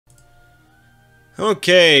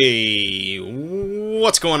Okay,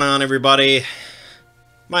 what's going on, everybody?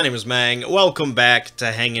 My name is Mangg. Welcome back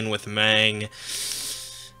to Hanging with Mangg.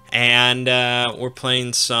 And we're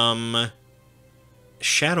playing some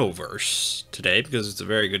Shadowverse today because it's a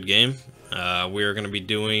very good game. We're going to be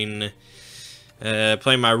doing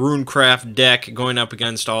playing my Runecraft deck, going up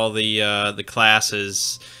against all the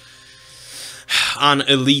classes on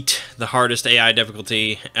Elite, the hardest AI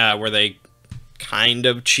difficulty, where they kind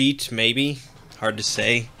of cheat, maybe. Hard to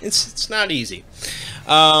say. It's not easy.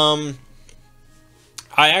 I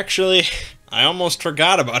almost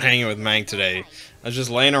forgot about hanging with Mangg today. I was just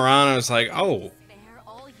laying around and I was like, oh,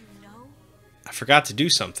 I forgot to do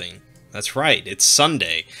something. That's right, it's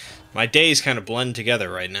Sunday. My days kind of blend together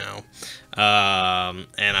right now. And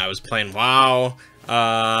I was playing WoW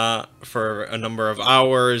for a number of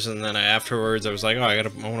hours, and then afterwards I was like, oh, I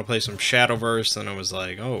want to play some Shadowverse, and I was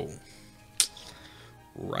like, oh,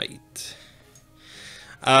 right.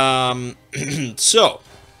 So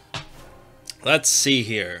let's see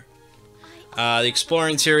here. The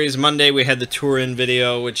Exploring series, Monday we had the Turin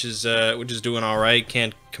video, which is doing all right.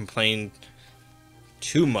 Can't complain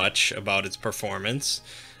too much about its performance.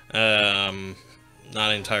 Not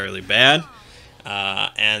entirely bad.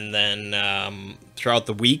 And then throughout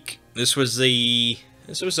the week, this was the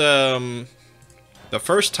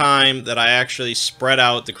first time that I actually spread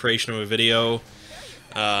out the creation of a video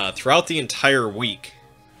throughout the entire week,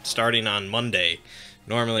 starting on Monday.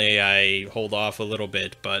 Normally I hold off a little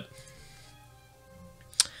bit, but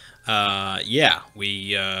yeah,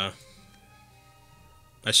 I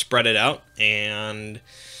spread it out, and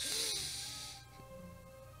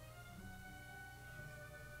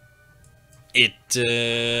I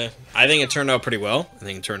think it turned out pretty well.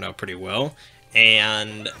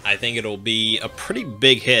 And I think it'll be a pretty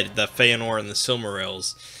big hit, the Feanor and the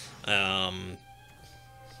Silmarils,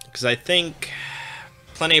 because I think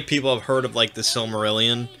plenty of people have heard of, like, the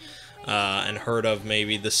Silmarillion, and heard of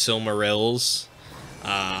maybe the Silmarils,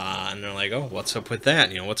 and they're like, oh, what's up with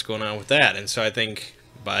that? You know, what's going on with that? And so I think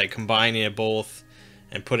by combining it both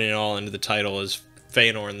and putting it all into the title as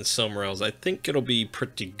Feanor and the Silmarils, I think it'll be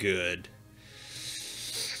pretty good.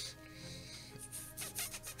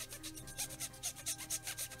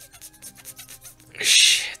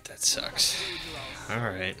 Shit, that sucks.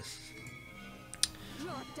 Alright.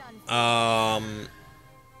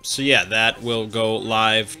 So yeah, that will go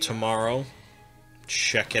live tomorrow.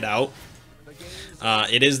 Check it out.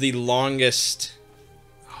 It is the longest...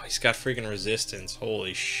 Oh, he's got freaking resistance.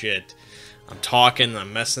 Holy shit. I'm talking,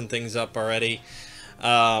 I'm messing things up already.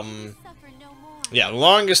 Yeah,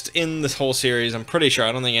 longest in this whole series. I'm pretty sure.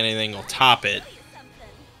 I don't think anything will top it.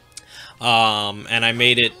 And I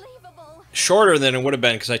made it shorter than it would have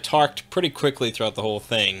been because I talked pretty quickly throughout the whole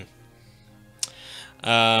thing.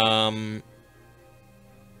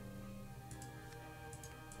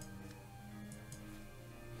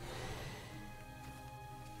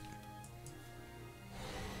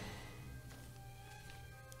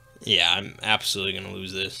 Yeah, I'm absolutely going to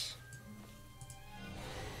lose this.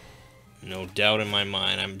 No doubt in my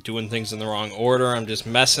mind. I'm doing things in the wrong order. I'm just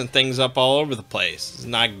messing things up all over the place. It's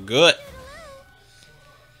not good.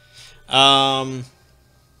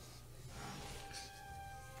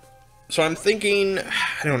 So I'm thinking,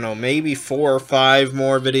 I don't know, maybe 4 or 5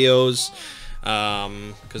 more videos.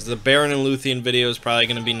 Because the Baron and Luthien video is probably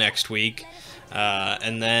going to be next week.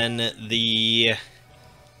 And then the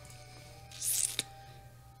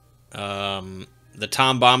Tom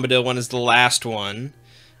Bombadil one is the last one.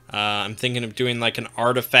 I'm thinking of doing like an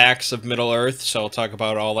Artifacts of Middle-earth, so I'll talk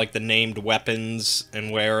about all like the named weapons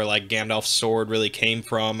and where like Gandalf's sword really came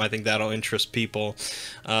from. I think that'll interest people,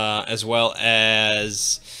 as well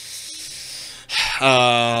as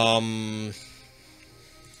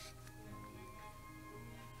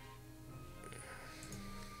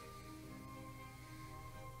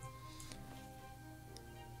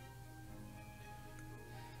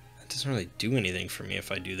that doesn't really do anything for me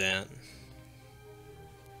if I do that.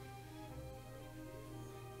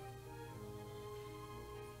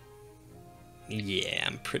 Yeah,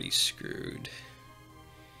 I'm pretty screwed.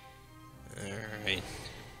 Alright.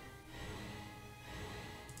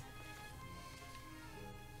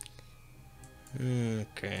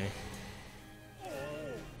 Okay.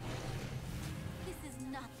 This is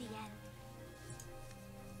not the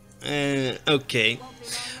end. Okay.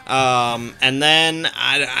 And then,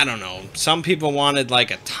 I don't know, some people wanted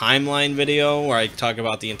like a timeline video where I talk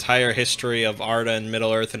about the entire history of Arda and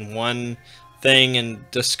Middle-earth in one thing and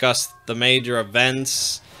discuss the major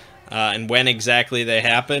events and when exactly they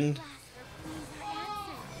happened.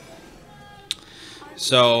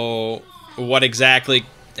 So what exactly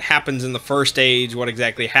happens in the first age, what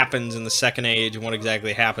exactly happens in the second age, and what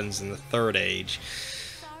exactly happens in the third age.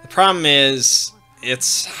 The problem is,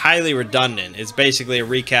 it's highly redundant. It's basically a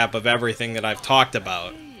recap of everything that I've talked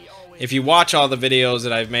about. If you watch all the videos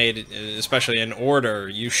that I've made, especially in order,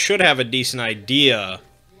 you should have a decent idea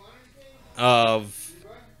of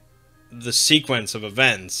the sequence of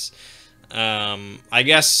events.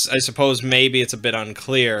 I suppose maybe it's a bit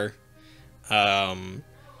unclear. And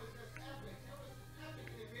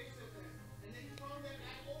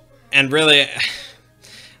really,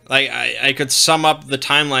 like, I could sum up the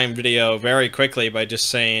timeline video very quickly by just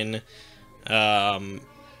saying,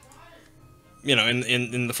 you know,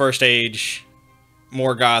 in the first age,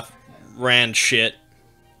 Morgoth ran shit,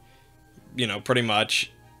 you know, pretty much,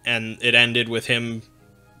 and it ended with him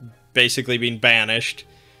basically being banished.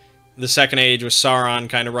 The second age was Sauron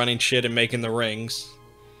kind of running shit and making the rings,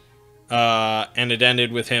 and it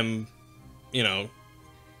ended with him, you know,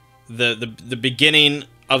 the beginning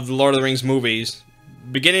of the Lord of the Rings movies,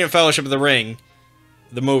 beginning of Fellowship of the Ring,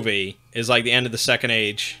 the movie, is like the end of the second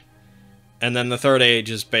age. And then the third age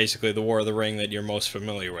is basically the War of the Ring that you're most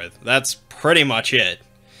familiar with. That's pretty much it.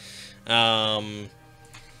 So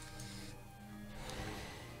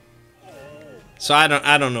I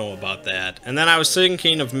don't know about that. And then I was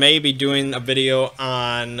thinking of maybe doing a video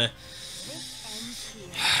on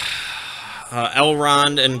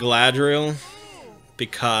Elrond and Galadriel,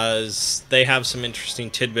 because they have some interesting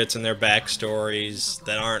tidbits in their backstories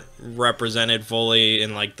that aren't represented fully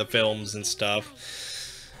in like the films and stuff.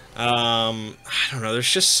 I don't know,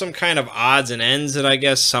 there's just some kind of odds and ends that I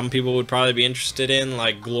guess some people would probably be interested in,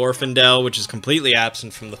 like Glorfindel, which is completely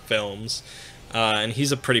absent from the films. And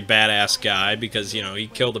he's a pretty badass guy because, you know, he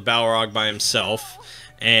killed a Balrog by himself,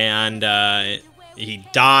 and he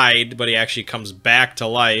died, but he actually comes back to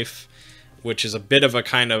life, which is a bit of a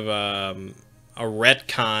kind of a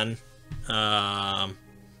retcon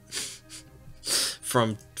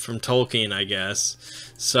from Tolkien, I guess.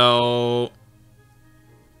 So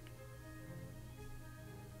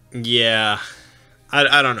yeah,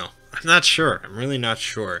 I don't know. I'm not sure. I'm really not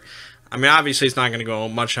sure. I mean, obviously, it's not going to go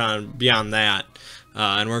much on beyond that.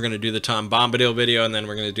 And we're going to do the Tom Bombadil video, and then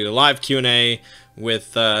we're going to do a live Q&A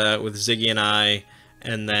with Ziggy and I,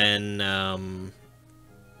 and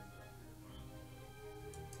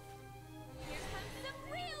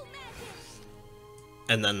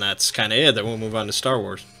then that's kind of it. Then we'll move on to Star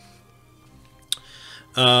Wars.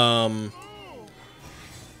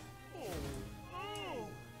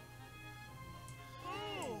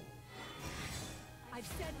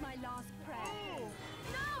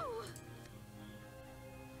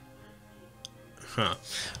 Huh.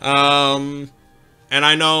 And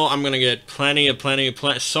I know I'm gonna get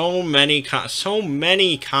so many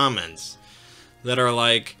comments that are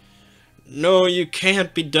like, no, you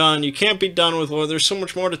can't be done. You can't be done with Lord. There's so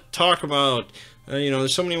much more to talk about. You know,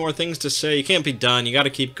 there's so many more things to say. You can't be done. You got to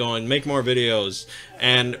keep going. Make more videos.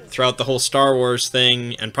 And throughout the whole Star Wars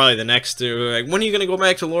thing, and probably the next, like, when are you gonna go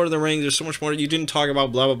back to Lord of the Rings? There's so much more you didn't talk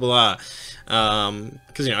about. Blah blah blah.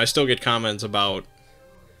 Because you know, I still get comments about,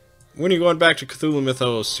 when are you going back to Cthulhu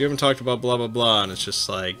Mythos? You haven't talked about blah blah blah, and it's just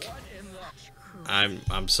like,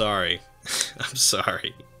 I'm sorry. I'm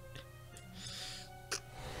sorry.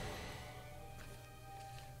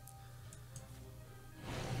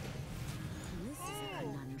 This is a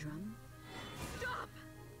conundrum. Stop!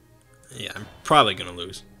 Yeah, I'm probably gonna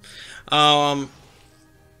lose. The time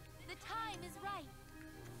is right.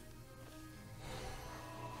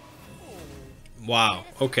 Wow.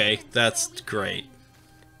 Okay, that's great.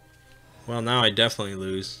 Well, now I definitely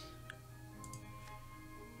lose.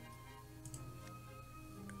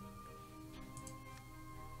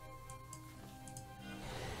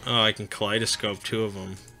 Oh, I can kaleidoscope two of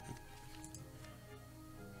them.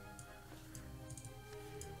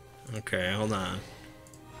 Okay, hold on.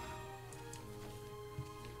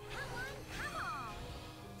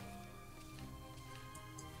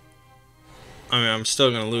 I mean, I'm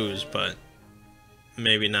still gonna lose, but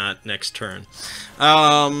maybe not next turn.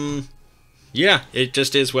 Yeah, it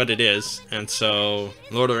just is what it is, and so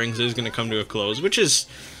Lord of the Rings is gonna come to a close, which is,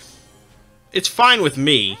 it's fine with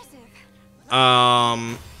me.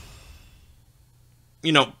 You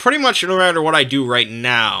know, pretty much no matter what I do right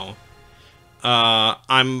now,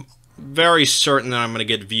 I'm very certain that I'm gonna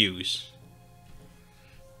get views.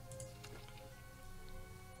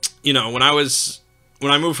 You know, when I moved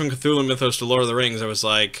from Cthulhu Mythos to Lord of the Rings, I was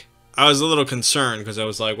a little concerned, because I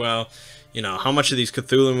was like, well, you know, how much of these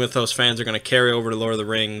Cthulhu Mythos fans are going to carry over to Lord of the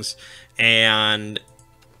Rings? And,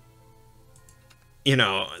 you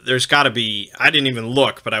know, there's got to be, I didn't even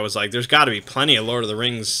look, but I was like, there's got to be plenty of Lord of the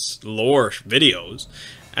Rings lore videos.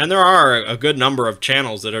 And there are a good number of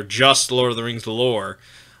channels that are just Lord of the Rings lore.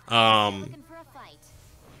 Looking for a fight.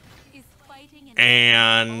 Is fighting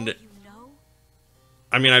and And all you know?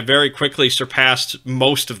 I mean, I very quickly surpassed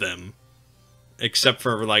most of them, except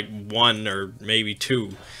for like one or maybe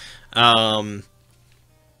two. But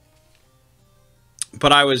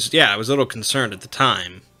I was a little concerned at the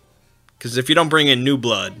time, because if you don't bring in new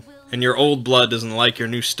blood and your old blood doesn't like your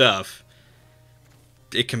new stuff,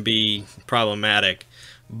 it can be problematic.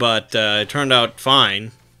 But it turned out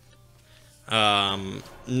fine.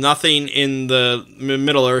 Nothing in the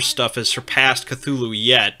Middle Earth stuff has surpassed Cthulhu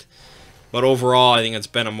yet, but overall I think it's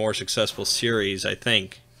been a more successful series, I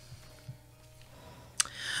think.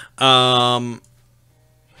 So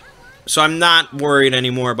I'm not worried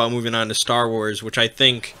anymore about moving on to Star Wars, which I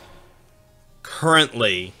think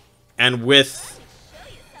currently, and with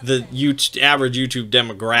the average YouTube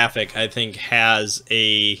demographic, I think has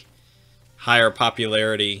a higher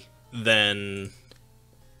popularity than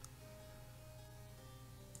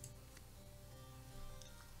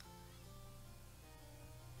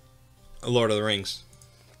Lord of the Rings.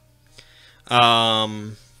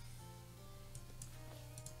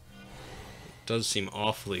 Does seem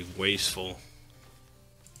awfully wasteful.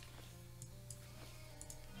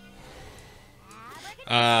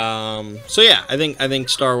 So yeah, I think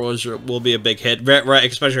Star Wars will be a big hit, right,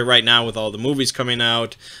 especially right now with all the movies coming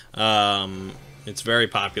out. It's very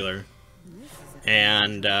popular,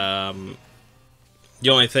 and the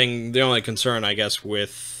only concern, I guess,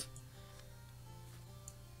 with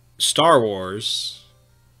Star Wars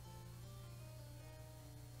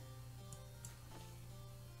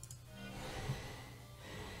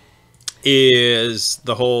is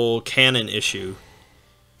the whole canon issue.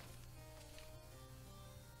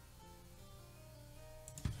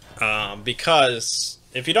 Because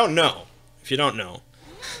if you don't know,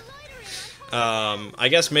 I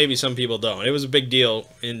guess maybe some people don't. It was a big deal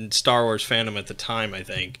in Star Wars fandom at the time, I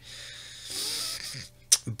think.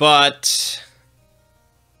 But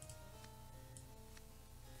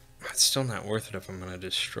it's still not worth it if I'm going to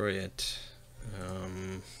destroy it.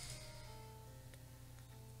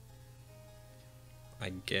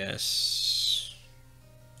 I guess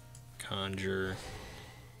conjure,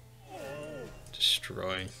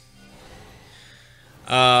 destroy.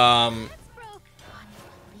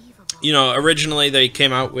 You know, originally they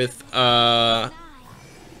came out with you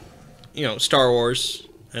know, Star Wars,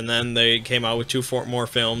 and then they came out with 2 more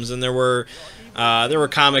films, and there were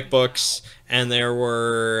comic books, and there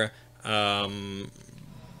were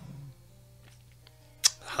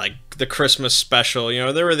like the Christmas special. You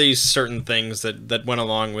know, there were these certain things that went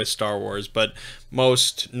along with Star Wars, but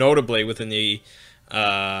most notably within the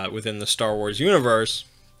Star Wars universe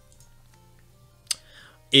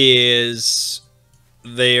is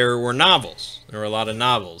there were novels. There were a lot of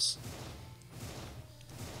novels.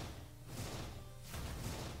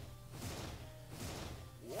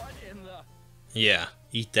 What in the... Yeah,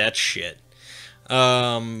 eat that shit.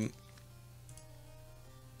 Okay.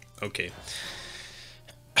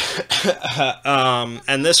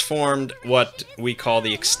 And this formed what we call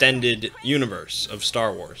the extended universe of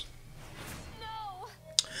Star Wars.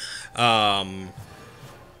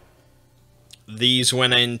 These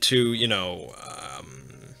went into, you know,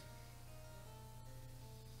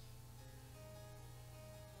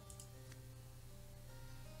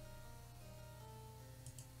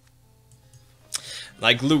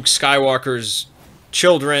 like Luke Skywalker's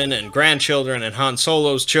children and grandchildren, and Han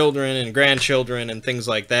Solo's children and grandchildren, and things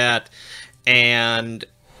like that, and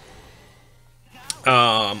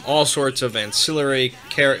all sorts of ancillary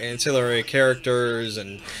characters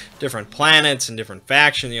and different planets and different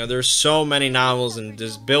factions. You know, there's so many novels, and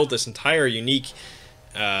just built this entire unique,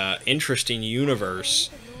 interesting universe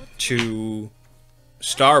to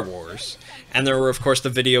Star Wars. And there were, of course, the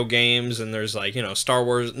video games, and there's, like, you know, Star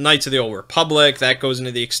Wars Knights of the Old Republic, that goes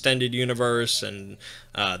into the extended universe, and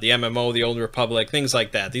the MMO, the Old Republic, things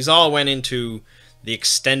like that. These all went into the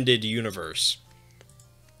extended universe.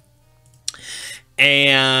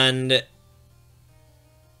 And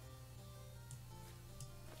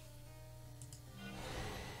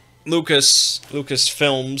Lucas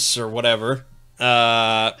Films, or whatever,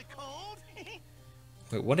 wait,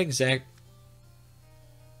 what exact...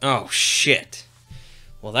 Oh, shit.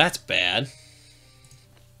 Well, that's bad.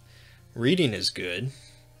 Reading is good.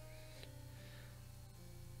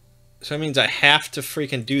 So that means I have to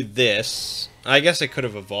freaking do this. I guess I could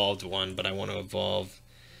have evolved one, but I want to evolve.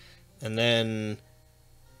 And then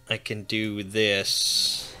I can do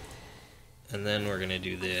this. And then we're going to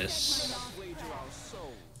do this.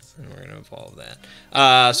 And we're going to evolve that.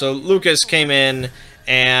 So Lucas came in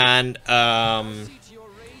and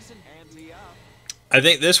I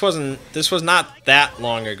think this was not that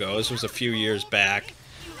long ago. This was a few years back.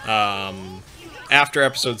 After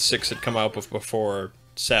episode 6 had come out, before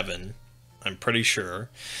 7, I'm pretty sure.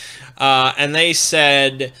 And they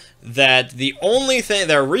said that the only thing,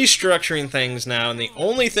 they're restructuring things now, and the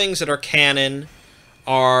only things that are canon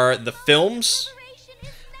are the films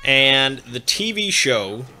and the TV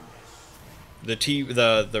show,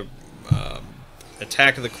 the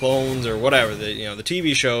Attack of the Clones or whatever, the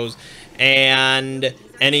TV shows, and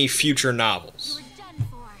any future novels.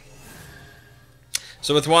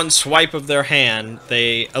 So with one swipe of their hand,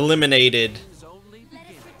 they eliminated,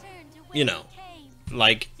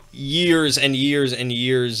 like years and years and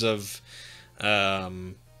years of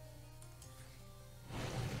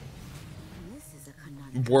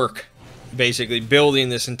work, basically building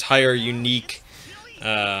this entire unique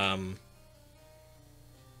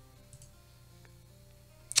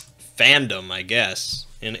fandom, I guess,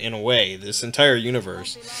 in a way, this entire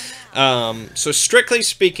universe. So strictly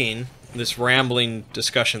speaking, this rambling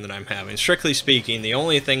discussion that I'm having, strictly speaking, the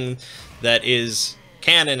only thing that is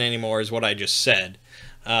canon anymore is what I just said.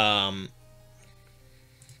 And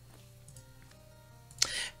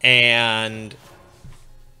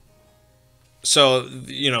so,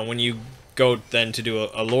 when you go then to do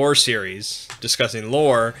a lore series discussing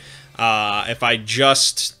lore, if I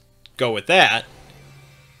just go with that,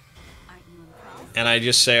 and I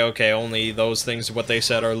just say, okay, only those things, what they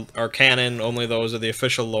said are canon, only those are the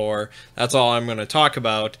official lore, that's all I'm going to talk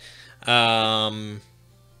about. I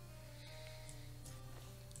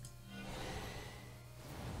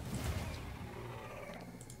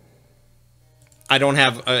don't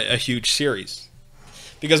have a huge series.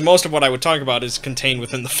 Because most of what I would talk about is contained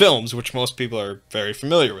within the films, which most people are very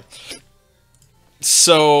familiar with.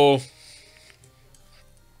 So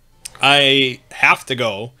I have to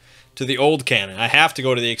go to the old canon. I have to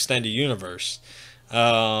go to the extended universe.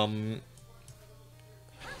 Otherwise,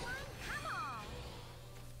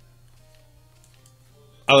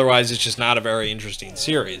 it's just not a very interesting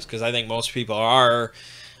series, because I think most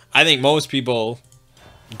people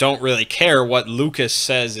don't really care what Lucas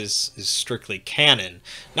says is strictly canon.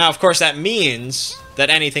 Now, of course, that means that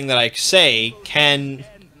anything that I say can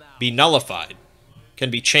be nullified, can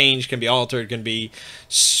be changed, can be altered, can be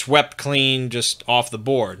swept clean, just off the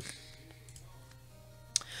board.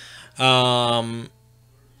 And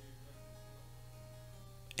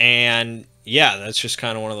yeah, that's just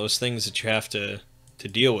kind of one of those things that you have to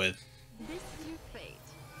deal with.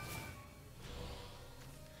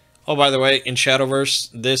 Oh, by the way, in Shadowverse,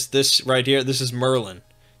 this right here, this is Merlin.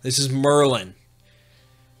 This is Merlin.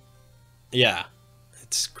 Yeah,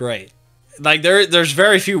 it's great. Like, there's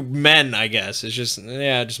very few men, I guess. It's just,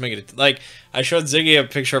 yeah, just make it, like, I showed Ziggy a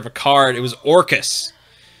picture of a card. It was Orcus.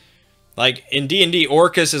 Like, in D&D,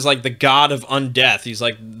 Orcus is like the god of undeath. He's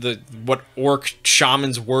like what orc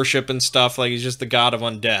shamans worship and stuff. Like, he's just the god of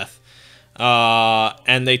undeath.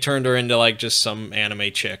 And they turned her into, like, just some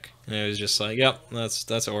anime chick. And it was just like, yep,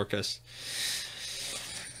 that's Orcus.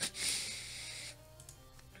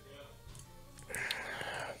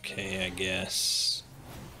 Okay, I guess.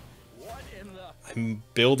 I'm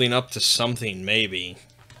building up to something, maybe.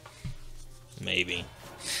 Maybe.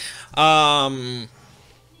 May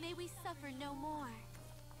we suffer no more.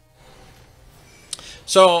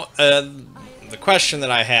 So, the question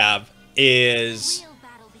that I have is,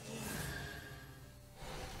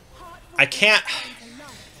 I can't...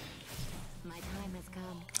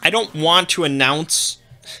 I don't want to announce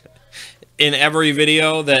in every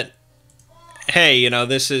video that, hey, you know,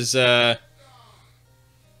 this is, alright,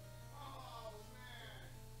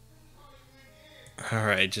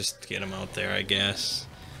 just get him out there, I guess.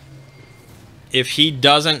 If he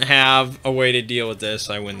doesn't have a way to deal with this,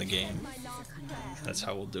 I win the game. That's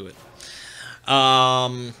how we'll do it.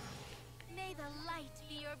 May the light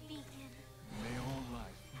be your beacon. May all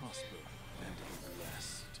life prosper and be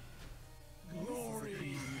blessed.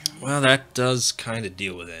 Glory. Well, that does kind of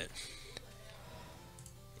deal with it.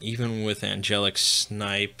 Even with Angelic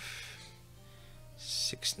Snipe.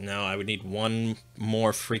 No, I would need one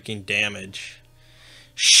more freaking damage.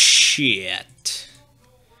 Shit.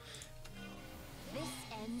 This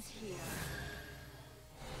ends here.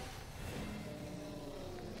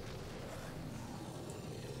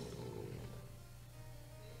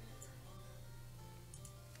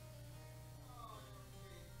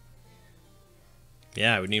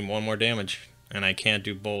 Yeah, I would need one more damage. And I can't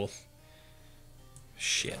do both.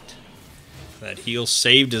 Shit. That heal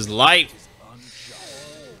saved his life.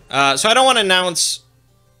 So I don't want to announce,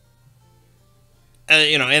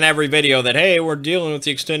 you know, in every video that, hey, we're dealing with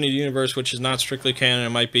the extended universe, which is not strictly canon. It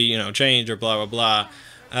might be, you know, changed or blah, blah,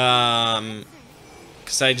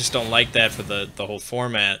 Because I just don't like that for the whole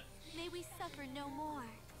format. May we suffer no more.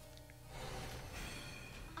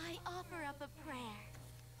 I offer up a prayer.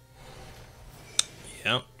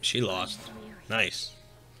 Yep, she lost. Nice.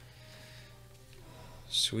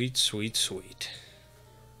 Sweet, sweet, sweet.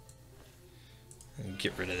 And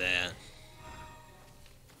get rid of that.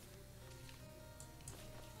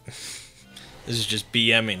 This is just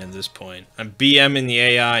BMing at this point. I'm BMing the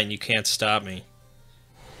AI and you can't stop me.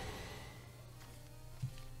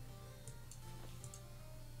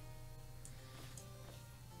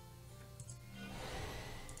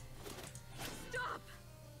 Stop!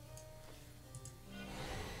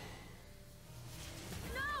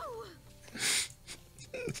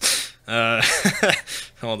 No!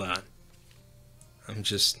 Hold on. I'm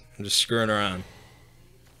just screwing around.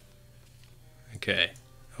 Okay.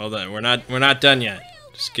 Hold on. We're not done yet.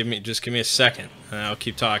 Just give me a second and I'll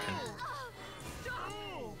keep talking.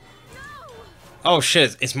 No! Oh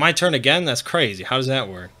shit, it's my turn again? That's crazy. How does that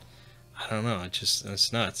work? I don't know.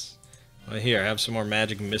 It's nuts. Well, here, I have some more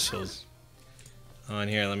magic missiles. Oh, and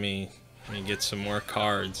here, let me get some more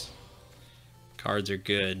cards. Cards are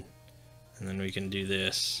good. And then we can do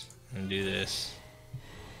this and do this.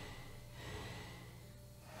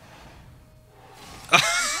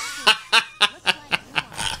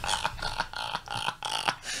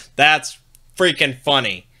 That's freaking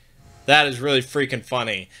funny. That is really freaking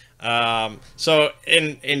funny. So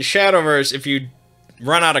in Shadowverse, if you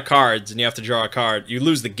run out of cards and you have to draw a card, you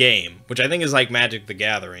lose the game, which I think is like Magic the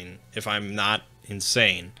Gathering, if I'm not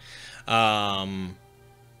insane.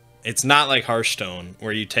 It's not like Hearthstone,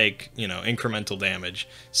 where you take, you know, incremental damage.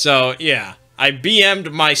 So, yeah, I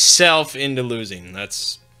BM'd myself into losing.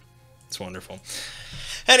 It's wonderful.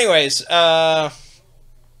 Anyways,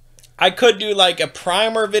 I could do like a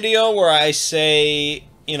primer video where I say,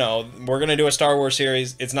 you know, we're going to do a Star Wars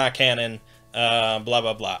series. It's not canon, blah,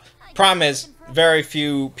 blah, blah. Problem is, very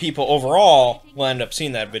few people overall will end up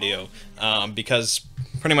seeing that video, because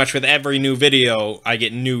pretty much with every new video, I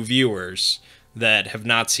get new viewers that have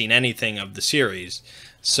not seen anything of the series.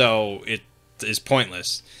 So it is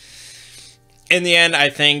pointless. In the end, I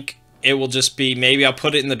think it will just be, maybe I'll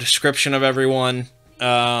put it in the description of everyone,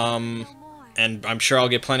 and I'm sure I'll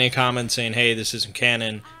get plenty of comments saying, hey, this isn't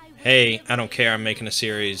canon. Hey, I don't care, I'm making a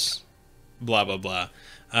series. Blah, blah, blah.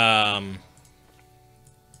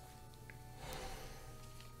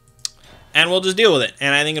 And we'll just deal with it.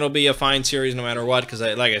 And I think it'll be a fine series no matter what, because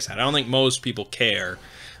like I said, I don't think most people care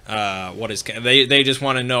what is... They just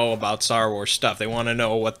want to know about Star Wars stuff. They want to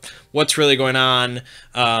know what's really going on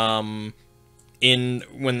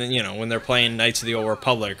when they're playing Knights of the Old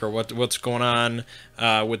Republic, or what's going on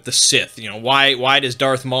with the Sith. You know, why does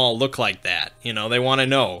Darth Maul look like that? You know, they want to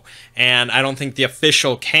know. And I don't think the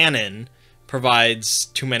official canon provides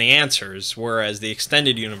too many answers, whereas the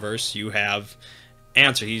extended universe, you have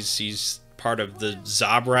answer. He's part of the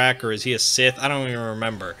Zabrak, or is he a Sith? I don't even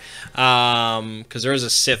remember. Because there is a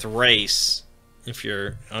Sith race, if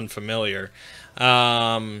you're unfamiliar.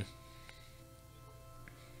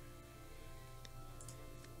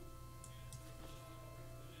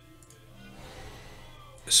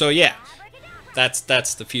 So yeah, that's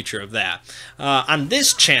the future of that. On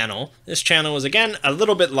this channel was again a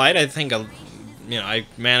little bit light. I think I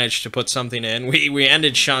managed to put something in. We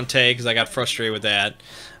ended Shantae because I got frustrated with that,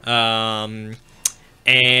 and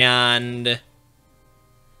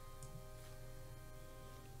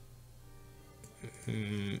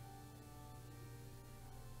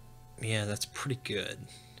yeah, that's pretty good.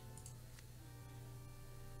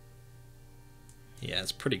 Yeah,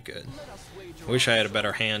 it's pretty good. I wish I had a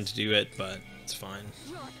better hand to do it, but it's fine.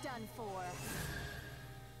 You're done for.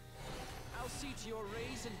 I'll see to your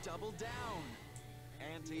raise and double down.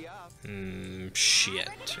 Ante up.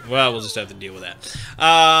 Shit. Well, we'll just have to deal with that. At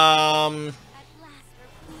last, her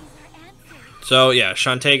pleas are answered. So, yeah,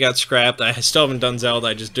 Shantae got scrapped. I still haven't done Zelda.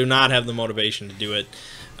 I just do not have the motivation to do it.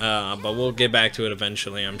 But we'll get back to it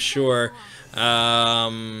eventually, I'm sure.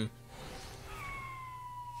 The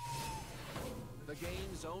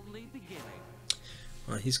game's only beginning.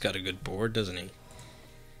 Well, he's got a good board, doesn't he?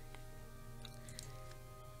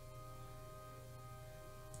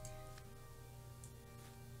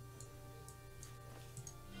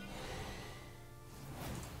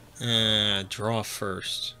 Draw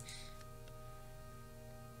first.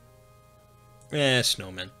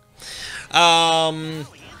 Snowman. I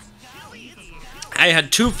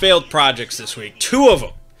had 2 failed projects this week. 2 of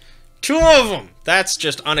them. 2 of them! That's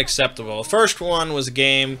just unacceptable. The first one was a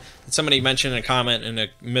game that somebody mentioned in a comment in a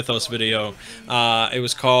Mythos video. It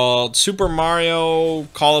was called Super Mario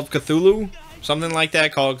Call of Cthulhu. something like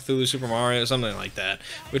that, Call of Cthulhu Super Mario, something like that,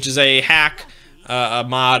 which is a hack, a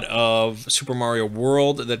mod of Super Mario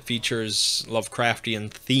World that features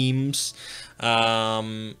Lovecraftian themes.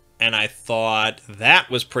 And I thought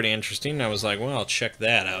that was pretty interesting. I was like, well, I'll check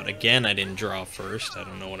that out. Again, I didn't draw first. I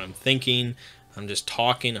don't know what I'm thinking. I'm just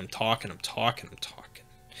talking. I'm talking.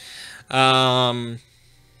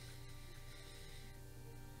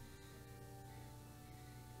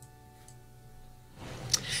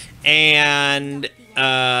 And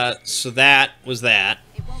so that was that.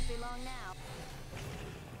 It won't be long now.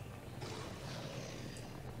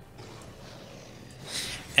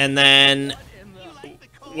 And then,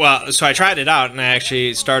 well, so I tried it out, and I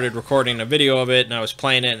actually started recording a video of it, and I was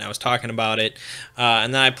playing it, and I was talking about it.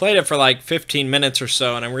 And then I played it for like 15 minutes or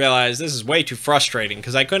so, and I realized this is way too frustrating,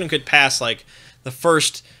 because I couldn't get past like the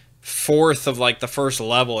first fourth of like the first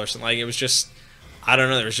level or something. Like, it was just, I don't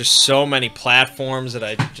know, there was just so many platforms that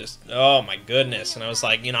I just, oh my goodness. And I was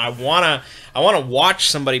like, you know, I wanna watch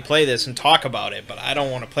somebody play this and talk about it, but I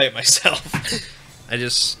don't want to play it myself. I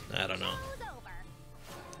don't know.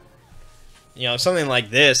 You know, something like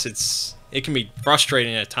this, it can be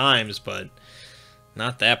frustrating at times, but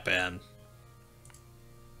not that bad.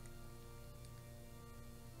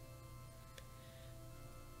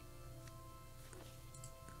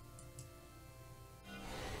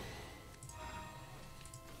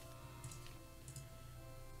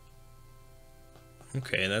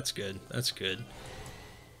 Okay, that's good. That's good.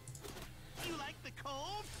 You like the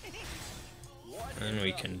cold? And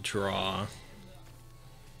we can draw.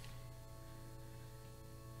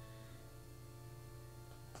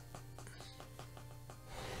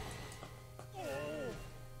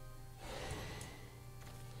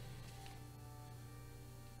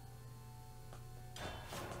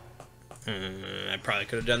 I probably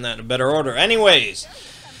could have done that in a better order. Anyways,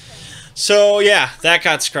 so yeah, that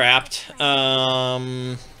got scrapped.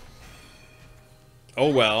 Oh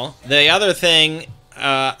well. The other thing,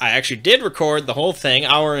 I actually did record the whole thing,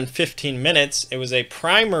 hour and 15 minutes. It was a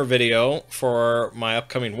primer video for my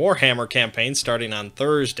upcoming Warhammer campaign starting on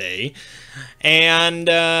Thursday. And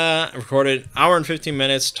recorded hour and 15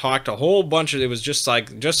 minutes, talked a whole bunch of, it was just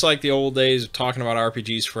like the old days of talking about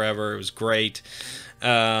RPGs forever. It was great.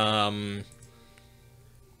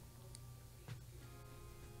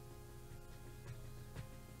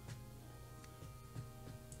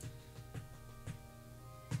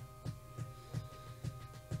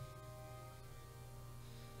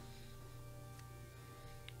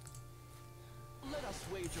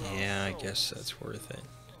 Yeah, I guess that's worth it.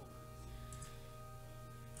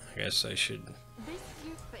 I guess I should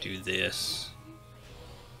do this.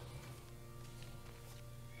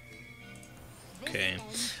 Okay.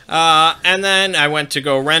 And then I went to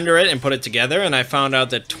go render it and put it together, and I found out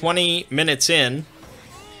that 20 minutes in,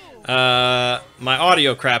 my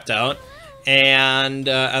audio crapped out, and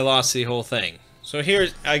I lost the whole thing. So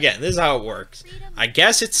here's, again, this is how it works. I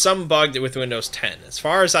guess it's some bug with Windows 10. As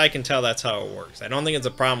far as I can tell, that's how it works. I don't think it's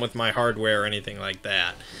a problem with my hardware or anything like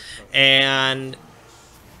that. And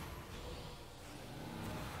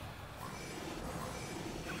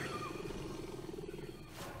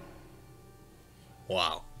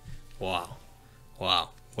wow. Wow. Wow.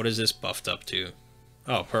 What is this buffed up to?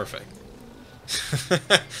 Oh, perfect.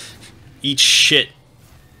 Eat shit.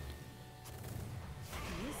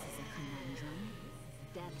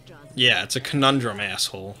 Yeah, it's a conundrum,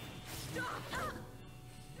 asshole.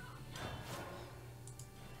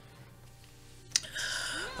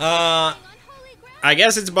 I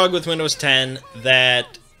guess it's a bug with Windows 10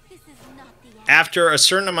 that after a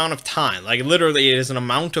certain amount of time, like literally it is an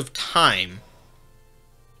amount of time,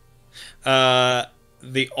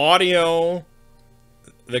 the audio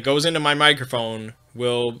that goes into my microphone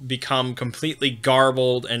will become completely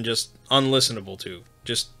garbled and just unlistenable to.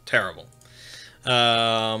 Just terrible.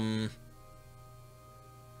 I'm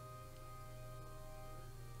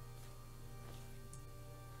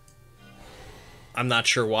not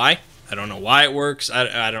sure why. I don't know why it works.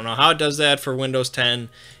 I don't know how it does that for Windows 10.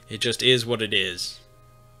 It just is what it is.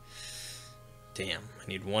 Damn, I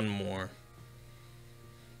need one more.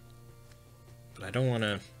 But I don't want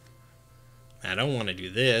to do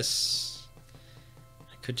this.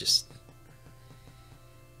 I could just...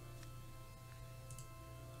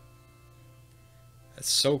 It's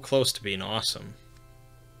so close to being awesome.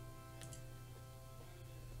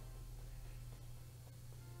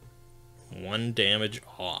 One damage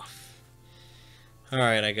off.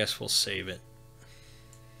 Alright, I guess we'll save it.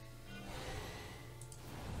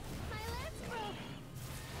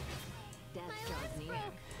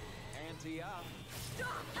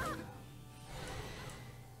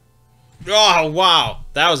 Oh, wow.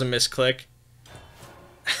 That was a misclick.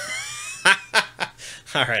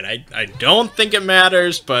 Alright, I don't think it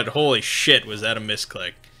matters, but holy shit, was that a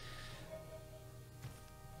misclick.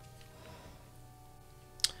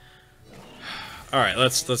 Alright,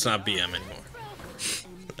 let's not BM anymore.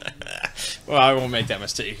 Well, I won't make that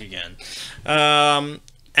mistake again.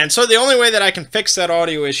 And so the only way that I can fix that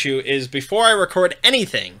audio issue is before I record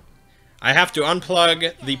anything, I have to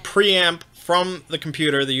unplug the preamp from the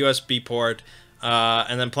computer, the USB port,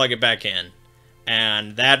 and then plug it back in.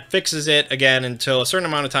 And that fixes it again until a certain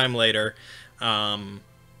amount of time later. And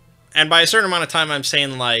by a certain amount of time, I'm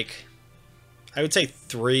saying like, I would say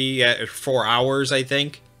 3 or 4 hours, I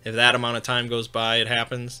think. If that amount of time goes by, it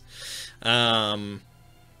happens.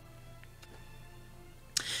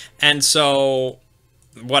 And so,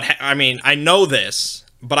 I mean, I know this,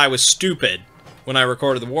 but I was stupid when I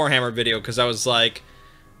recorded the Warhammer video, because I was like,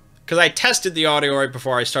 because I tested the audio right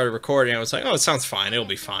before I started recording, I was like, oh, it sounds fine, it'll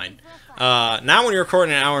be fine. Now when you're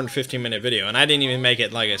recording an hour and 15-minute video, and I didn't even make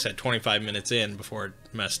it, like I said, 25 minutes in before it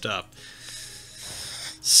messed up.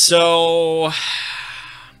 So,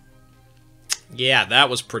 yeah,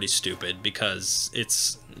 that was pretty stupid, because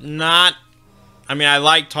it's not... I mean, I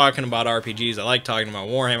like talking about RPGs, I like talking about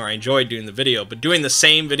Warhammer, I enjoyed doing the video, but doing the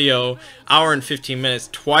same video, hour and 15 minutes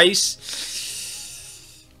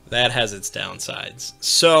twice, that has its downsides.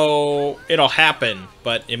 So, it'll happen,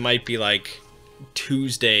 but it might be like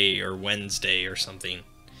Tuesday or Wednesday or something,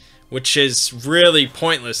 which is really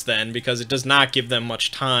pointless then, because it does not give them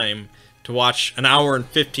much time to watch an hour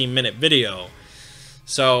and 15-minute video.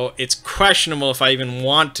 So, it's questionable if I even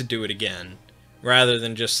want to do it again, rather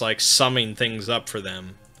than just like summing things up for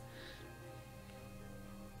them.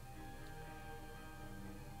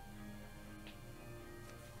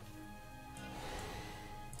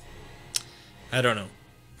 I don't know.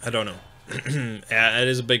 Yeah, it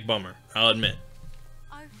is a big bummer, I'll admit.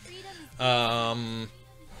 But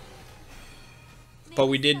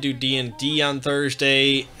we did do D&D on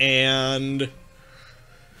Thursday, and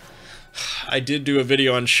I did do a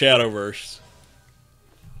video on Shadowverse.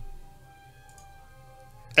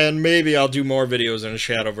 And maybe I'll do more videos on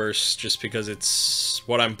Shadowverse, just because it's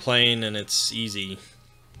what I'm playing and it's easy.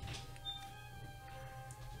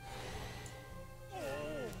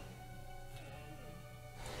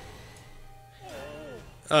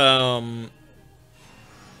 I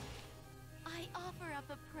offer up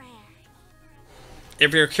a prayer.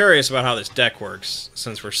 If you're curious about how this deck works,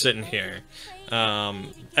 since we're sitting here,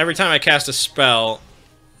 every time I cast a spell,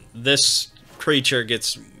 this creature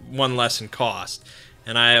gets 1 less in cost.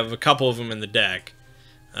 And I have a couple of them in the deck,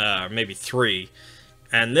 maybe 3.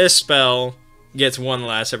 And this spell gets 1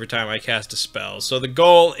 less every time I cast a spell. So the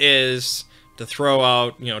goal is to throw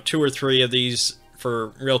out, 2 or 3 of these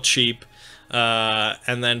for real cheap,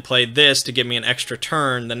 and then play this to give me an extra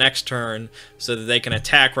turn the next turn, so that they can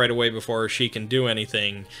attack right away before she can do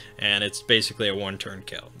anything, and it's basically a 1-turn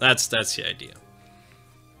kill. That's the idea.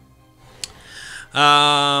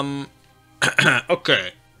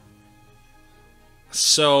 Okay.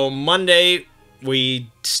 So, Monday, we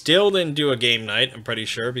still didn't do a game night, I'm pretty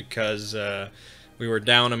sure, because we were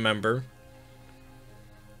down a member.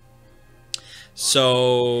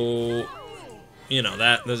 So,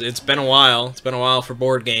 it's been a while. It's been a while for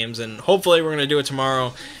board games, and hopefully we're going to do it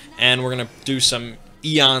tomorrow, and we're going to do some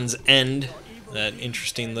Eon's End, that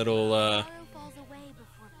interesting little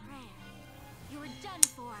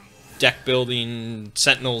deck-building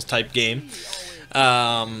Sentinels type game.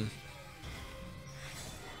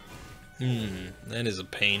 That is a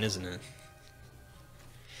pain, isn't it?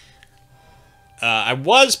 I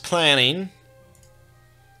was planning...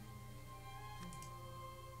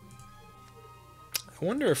 I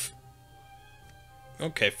wonder if...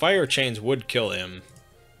 Okay, fire chains would kill him.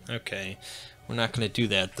 Okay, we're not going to do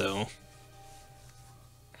that, though.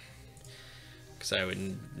 Because I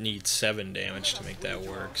would need 7 damage to make that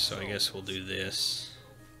work, so I guess we'll do this.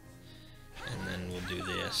 And then we'll do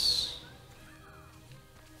this.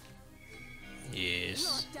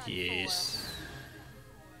 Yes, yes.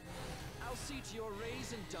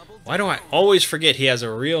 Why do I always forget he has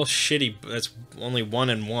a real shitty... That's only 1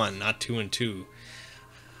 and 1, not 2 and 2.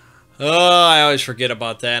 Oh, I always forget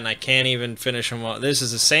about that, and I can't even finish him up. This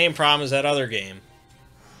is the same problem as that other game.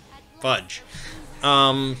 Fudge.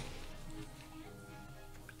 I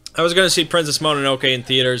was going to see Princess Mononoke in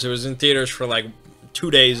theaters. It was in theaters for like 2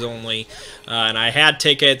 days only, and I had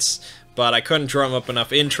tickets, but I couldn't drum up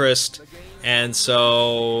enough interest, and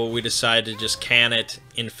so we decided to just can it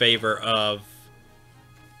in favor of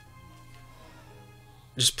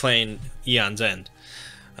just playing Eon's End.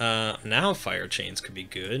 Now fire chains could be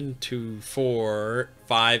good. 2, 4,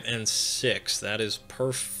 5, and 6. That is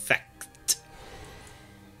perfect.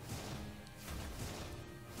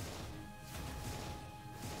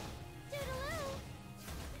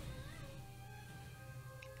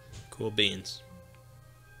 Cool beans.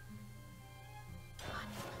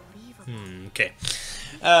 Unbelievable. Okay.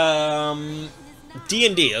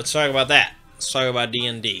 D&D. Let's talk about that. Let's talk about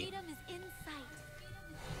D&D. Freedom is in sight.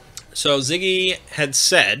 So Ziggy had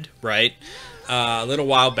said, right, a little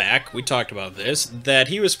while back, we talked about this, that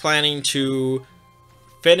he was planning to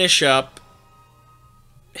finish up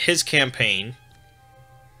his campaign.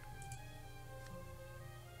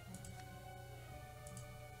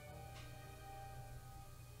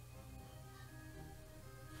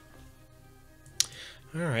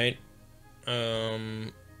 All right.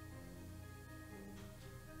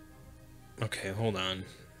 Okay, hold on.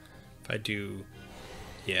 If I do...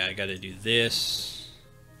 Yeah, I gotta do this.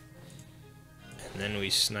 And then we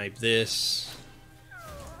snipe this.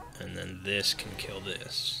 And then this can kill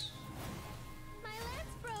this. My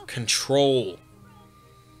lance broke. Control.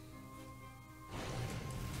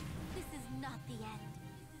 This is not the end.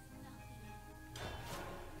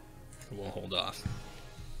 We'll hold off.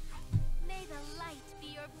 May the light be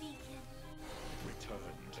your beacon. Return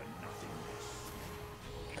to nothingness.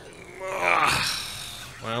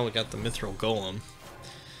 Well, we got the Mithril Golem.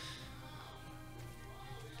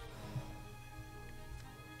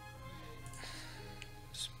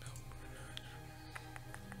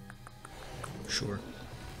 Sure.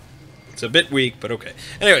 It's a bit weak, but okay.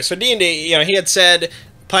 Anyway, so D&D, you know, he had said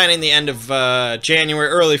planning the end of January,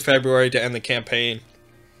 early February to end the campaign.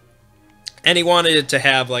 And he wanted it to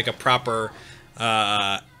have like a proper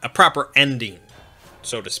ending,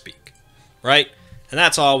 so to speak. Right? And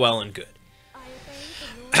that's all well and good.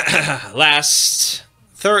 On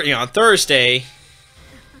Thursday.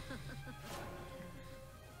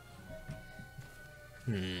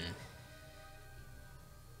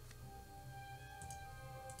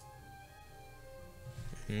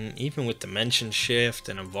 Even with dimension shift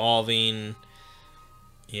and evolving,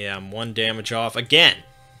 yeah, I'm 1 damage off again.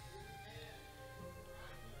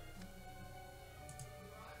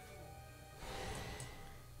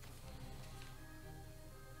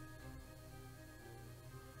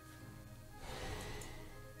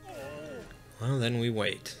 Well, then we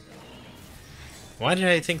wait. Why did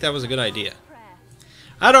I think that was a good idea?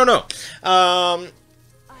 I don't know. I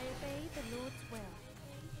obey the Lord's will.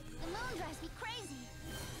 The moon drives me crazy.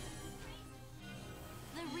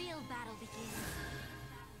 The real battle begins.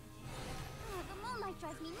 Oh, the moonlight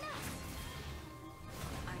drives me nuts.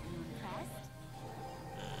 Are you impressed?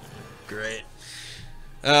 Great.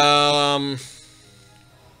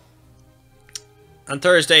 On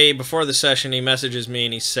Thursday, before the session, he messages me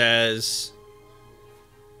and he says,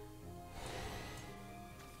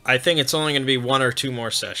 I think it's only going to be 1 or 2 more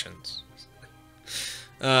sessions.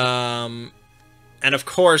 And of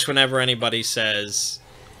course, whenever anybody says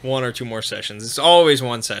 1 or 2 more sessions, it's always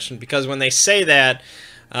 1 session, because when they say that,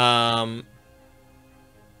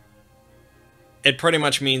 it pretty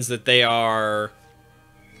much means that they're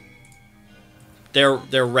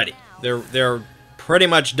ready. They're pretty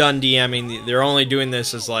much done DMing. They're only doing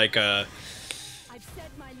this as like to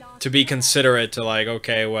be considerate to like,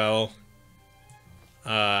 okay, well,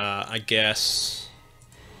 I guess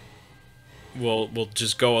we'll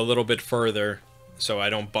just go a little bit further so I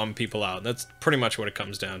don't bum people out. That's pretty much what it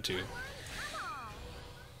comes down to.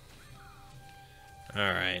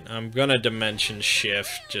 Alright, I'm gonna dimension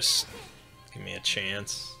shift, just give me a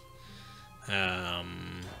chance. I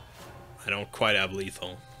don't quite have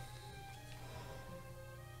lethal.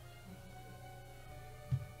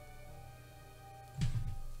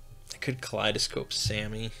 I could kaleidoscope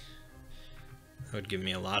Sammy. That would give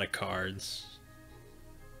me a lot of cards.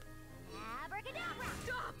 Abracadabra.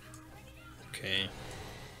 Stop. Okay.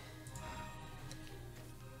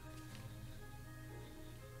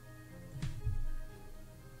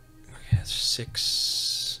 Okay, that's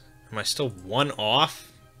 6. Am I still 1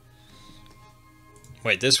 off?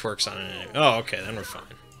 Wait, this works on it. Oh, okay, then we're fine.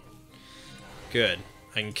 Good.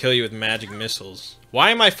 I can kill you with magic missiles. Why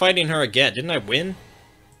am I fighting her again? Didn't I win?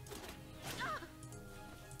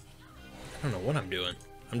 I don't know what I'm doing.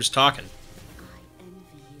 I'm just talking.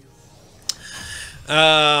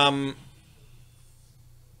 So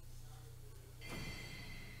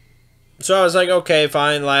I was like, okay,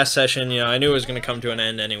 fine, last session, you know, I knew it was going to come to an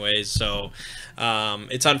end anyways, so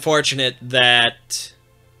it's unfortunate that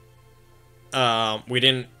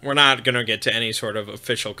we're not going to get to any sort of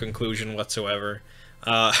official conclusion whatsoever.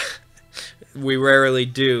 We rarely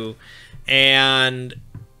do. And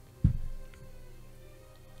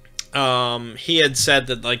he had said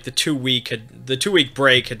that like the 2-week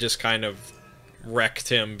break had just kind of wrecked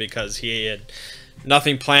him because he had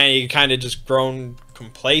nothing planned. He kind of just grown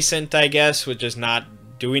complacent, I guess, with just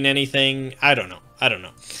not doing anything. I don't know.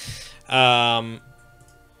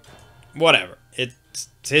 whatever. It's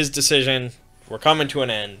his decision. We're coming to an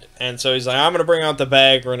end. And so he's like, I'm going to bring out the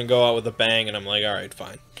bag. We're going to go out with a bang. And I'm like, all right,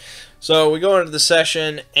 fine. So we go into the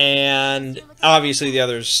session, and obviously the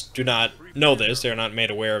others do not know this. They're not made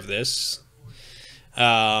aware of this.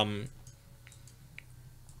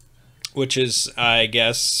 Which is, I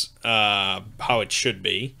guess, how it should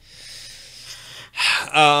be.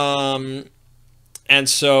 And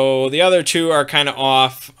so the other two are kind of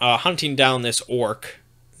off hunting down this orc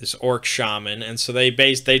shaman, and so they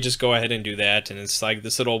just go ahead and do that, and it's like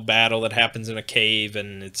this little battle that happens in a cave,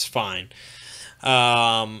 and it's fine.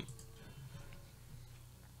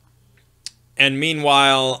 And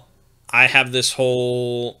meanwhile, I have this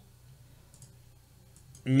whole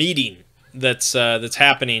meeting that's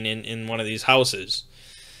happening in one of these houses.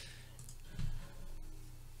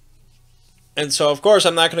 And so, of course,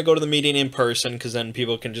 I'm not going to go to the meeting in person, because then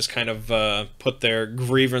people can just kind of put their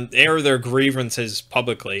grievances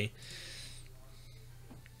publicly.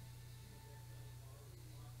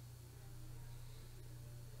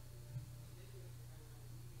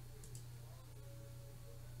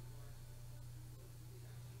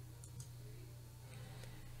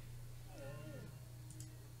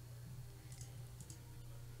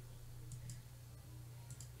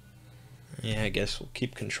 Yeah, I guess we'll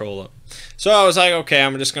keep control of. So I was like, okay,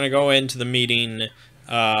 I'm just going to go into the meeting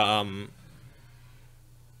as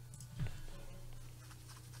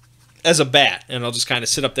a bat, and I'll just kind of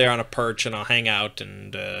sit up there on a perch, and I'll hang out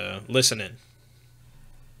and listen in.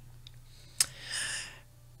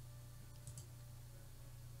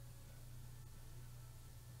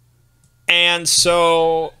 And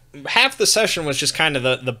so half the session was just kind of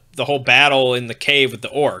the whole battle in the cave with the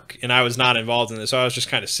orc, and I was not involved in this, so I was just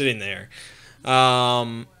kind of sitting there.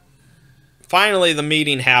 Finally, the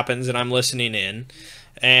meeting happens, and I'm listening in,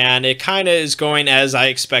 and it kind of is going as I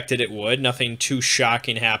expected it would. Nothing too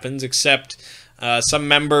shocking happens, except some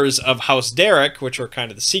members of House Derek, which were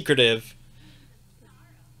kind of the secretive,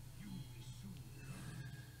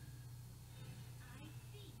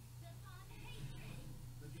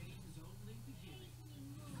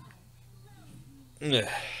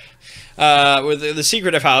 with the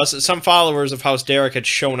secretive house, some followers of House Derek had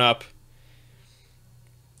shown up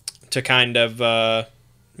to kind of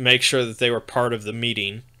make sure that they were part of the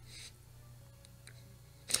meeting.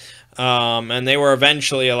 And they were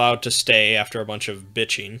eventually allowed to stay after a bunch of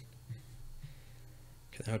bitching.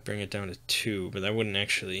 Okay, that would bring it down to 2, but that wouldn't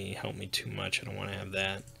actually help me too much. I don't want to have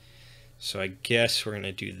that. So I guess we're going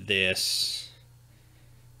to do this.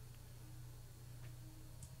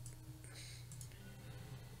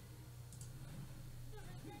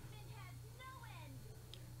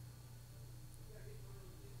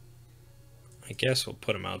 I guess we'll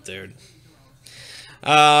put him out there.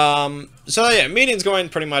 So yeah, meeting's going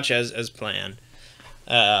pretty much as planned.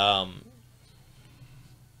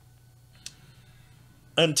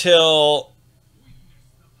 Until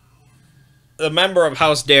the member of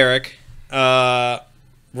House Derek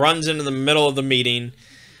runs into the middle of the meeting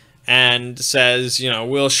and says, you know,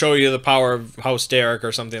 we'll show you the power of House Derek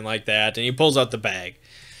or something like that, and he pulls out the bag,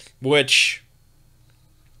 which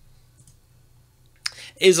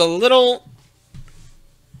is a little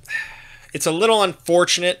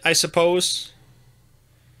unfortunate, I suppose,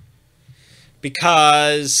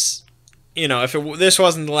 because, you know, if this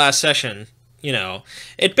wasn't the last session, you know,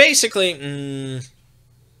 it basically,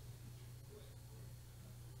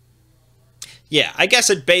 yeah, I guess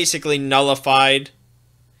it basically nullified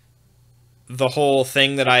the whole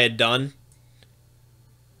thing that I had done.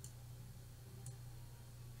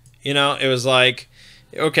 You know, it was like,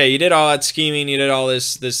 okay, you did all that scheming, you did all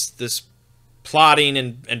this plotting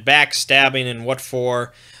and backstabbing and what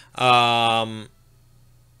for, and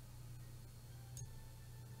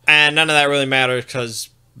none of that really matters because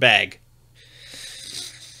bag.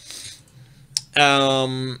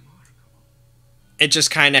 It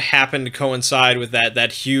just kind of happened to coincide with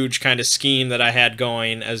that huge kind of scheme that I had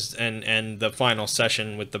going and the final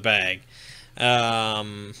session with the bag.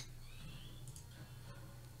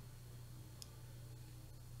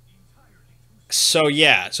 So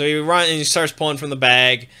yeah, so he starts pulling from the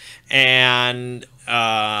bag, and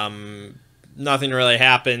nothing really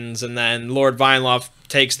happens, and then Lord Vineloft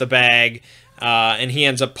takes the bag, and he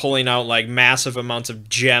ends up pulling out like massive amounts of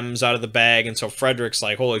gems out of the bag, and so Frederick's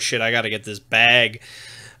like, holy shit, I gotta get this bag.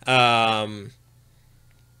 Wow,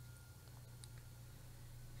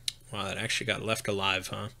 that actually got left alive,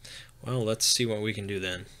 huh? Well, let's see what we can do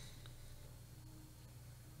then.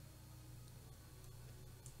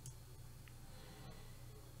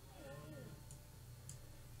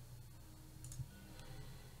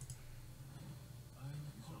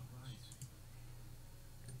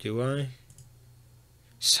 Do I?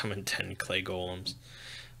 Summon 10 clay golems.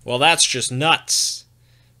 Well, that's just nuts.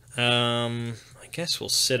 I guess we'll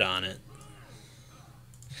sit on it.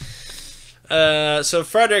 So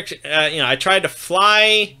Frederick, you know, I tried to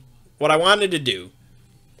fly what I wanted to do.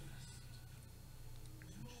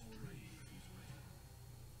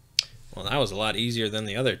 Well, that was a lot easier than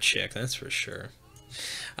the other chick, that's for sure.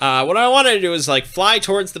 What I wanted to do is, like, fly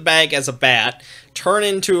towards the bag as a bat, turn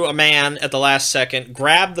into a man at the last second,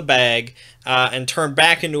 grab the bag, and turn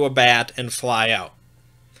back into a bat and fly out.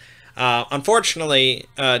 Unfortunately,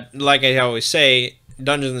 like I always say,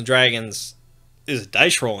 Dungeons & Dragons is a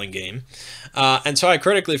dice-rolling game, and so I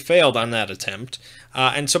critically failed on that attempt,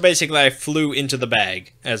 and so basically I flew into the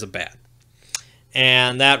bag as a bat.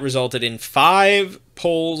 And that resulted in 5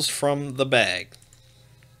 pulls from the bag,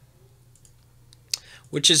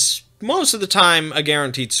 which is most of the time a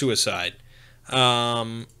guaranteed suicide.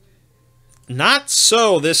 Not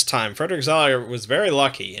so this time. Frederick Zoller was very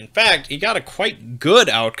lucky. In fact, he got a quite good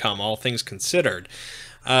outcome, all things considered.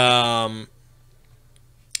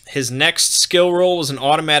 His next skill roll was an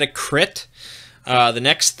automatic crit. The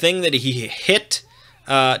next thing that he hit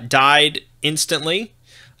died instantly.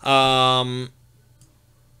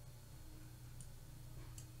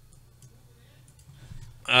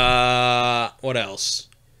 What else?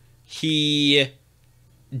 He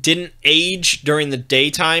didn't age during the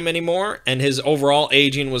daytime anymore, and his overall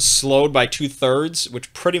aging was slowed by 2/3,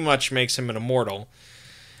 which pretty much makes him an immortal.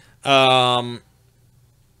 And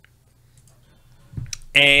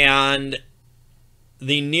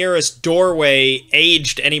the nearest doorway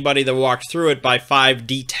aged anybody that walked through it by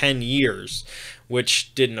 5d10 years,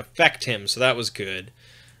 which didn't affect him, so that was good.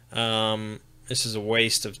 This is a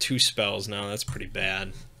waste of 2 spells now. That's pretty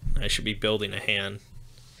bad. I should be building a hand.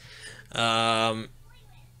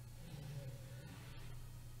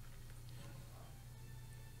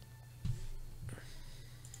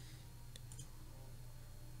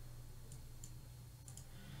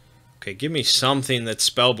 Okay, give me something that's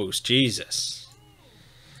spell boost. Jesus.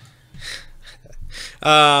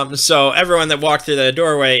 So everyone that walked through the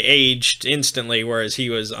doorway aged instantly, whereas he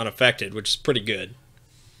was unaffected, which is pretty good.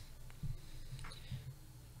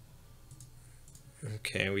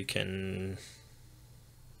 Okay, we can...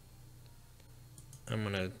 I'm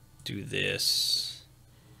gonna do this.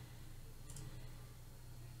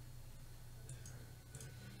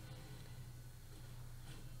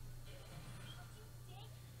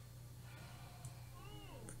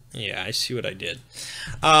 Yeah, I see what I did.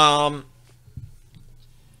 And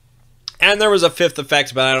there was a 5th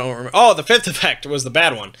effect, but I don't remember. Oh, the 5th effect was the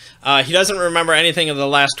bad one. He doesn't remember anything of the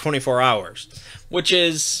last 24 hours, which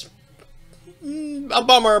is a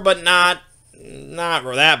bummer, but not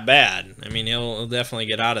that bad. I mean, he'll definitely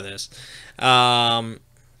get out of this.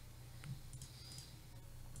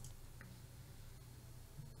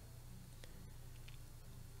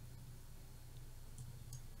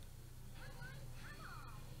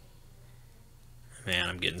 Man,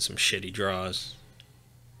 I'm getting some shitty draws.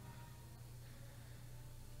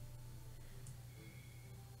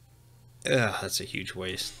 Ugh, that's a huge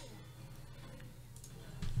waste.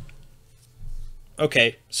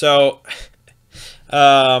 Okay, so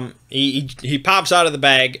he pops out of the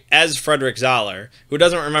bag as Frederick Zoller, who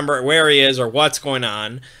doesn't remember where he is or what's going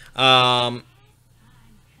on.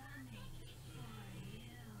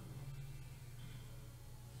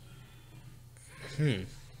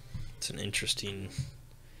 It's an interesting...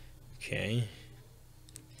 Okay.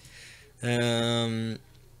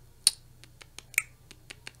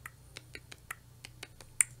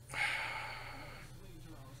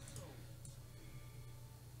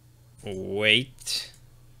 Wait.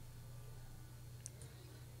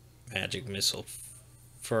 Magic missile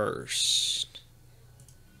first.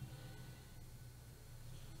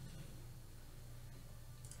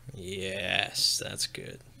 Yes, that's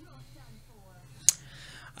good.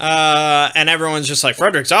 And everyone's just like,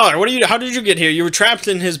 Frederick Zoller, how did you get here? You were trapped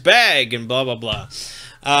in his bag and blah, blah, blah.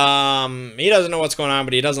 He doesn't know what's going on,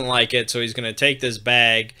 but he doesn't like it, so he's going to take this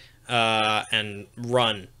bag and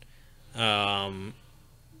run.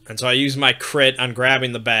 And so I use my crit on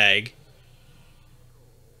grabbing the bag,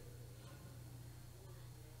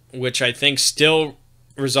 which I think still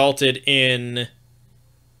resulted in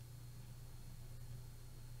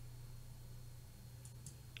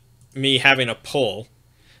me having a pull.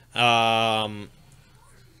 Because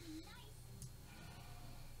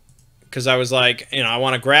I was like, you know, I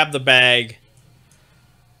want to grab the bag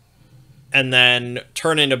and then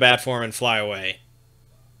turn into bat form and fly away.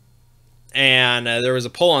 And there was a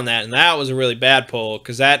pull on that, and that was a really bad pull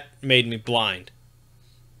because that made me blind.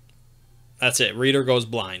 That's it. Reader goes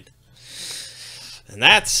blind. And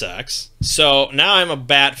that sucks. So now I'm a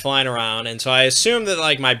bat flying around, and so I assume that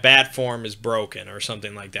like my bat form is broken or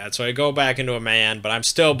something like that. So I go back into a man, but I'm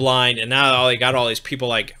still blind, and now I got all these people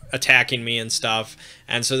like attacking me and stuff.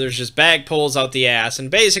 And so there's just bag pulls out the ass, and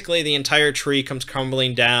basically the entire tree comes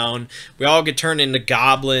crumbling down. We all get turned into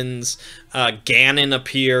goblins. Ganon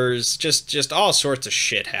appears. Just all sorts of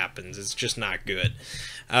shit happens. It's just not good.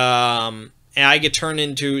 And I get turned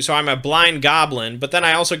into, so I'm a blind goblin, but then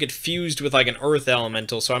I also get fused with like an earth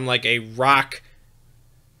elemental, so I'm like I'm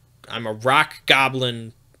a rock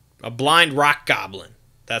goblin, a blind rock goblin.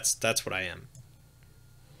 That's what I am.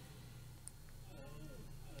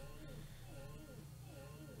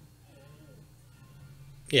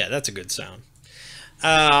 Yeah, that's a good sound.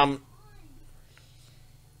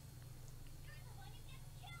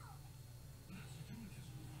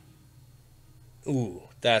 Ooh,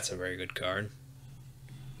 that's a very good card.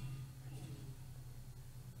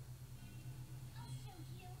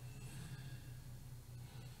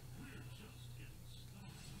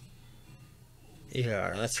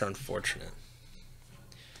 Yeah, that's unfortunate.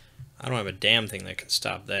 I don't have a damn thing that can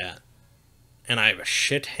stop that. And I have a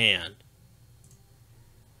shit hand.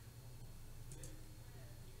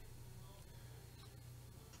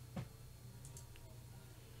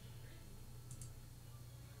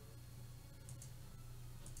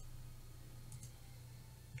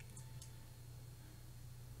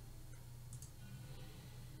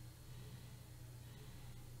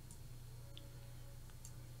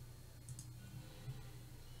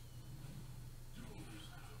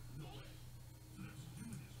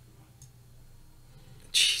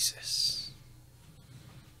 Jesus.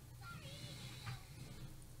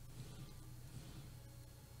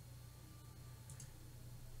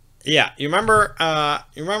 Yeah, you remember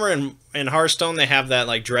in Hearthstone they have that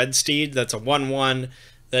like Dread Steed that's a 1/1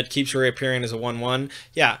 that keeps reappearing as a 1/1.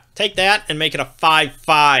 Yeah, take that and make it a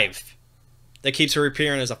 5/5 that keeps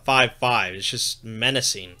reappearing as a 5/5. It's just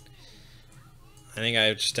menacing. I think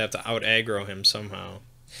I just have to out aggro him somehow.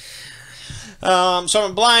 So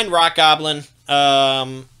I'm a blind rock goblin.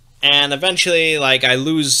 And eventually, like, I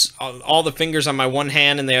lose all the fingers on my one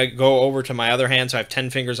hand, and they go over to my other hand, so I have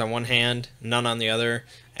 10 fingers on one hand, none on the other.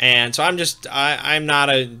 And so I'm just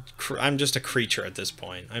a creature at this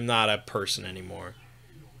point. I'm not a person anymore.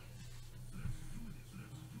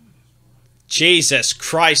 Jesus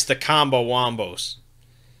Christ, the combo wombos.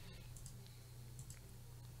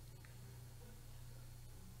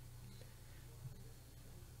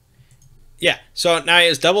 Yeah, so now he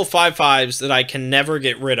has double 5/5s that I can never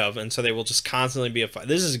get rid of, and so they will just constantly be a 5.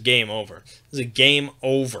 This is a game over. This is a game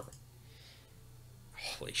over.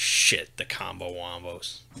 Holy shit, the combo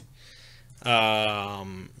wombos.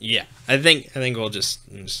 Yeah, I think we'll just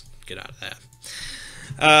get out of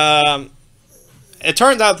that. It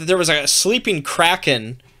turns out that there was a sleeping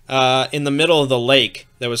kraken in the middle of the lake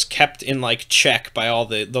that was kept in like check by all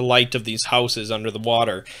the light of these houses under the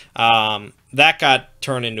water. That got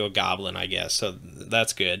turned into a goblin, I guess, so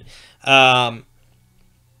that's good. So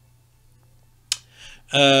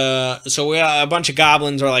we a bunch of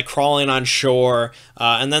goblins are like crawling on shore,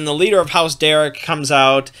 and then the leader of House Derek comes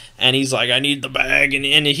out, and he's like, "I need the bag,"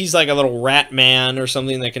 and he's like a little rat man or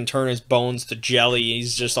something that can turn his bones to jelly.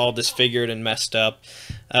 He's just all disfigured and messed up.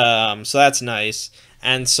 So that's nice.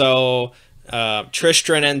 And so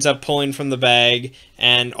Tristran ends up pulling from the bag,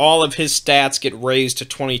 and all of his stats get raised to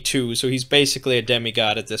 22, so he's basically a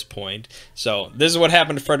demigod at this point. So this is what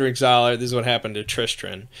happened to Frederick Zoller, this is what happened to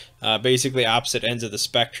Tristran. Basically opposite ends of the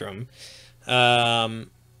spectrum. The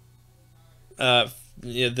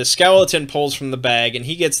skeleton pulls from the bag, and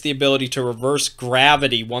he gets the ability to reverse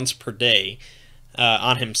gravity once per day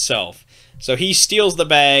on himself. So he steals the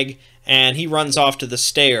bag, and he runs off to the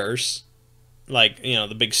stairs, like, you know,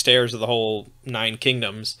 the big stairs of the whole 9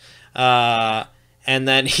 kingdoms. And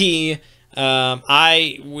then we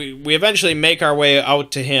eventually make our way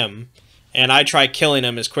out to him, and I try killing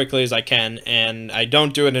him as quickly as I can, and I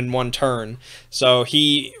don't do it in one turn. So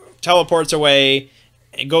he teleports away,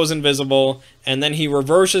 goes invisible, and then he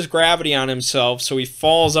reverses gravity on himself, so he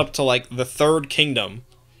falls up to like the 3rd kingdom,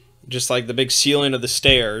 just like the big ceiling of the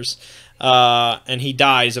stairs. And he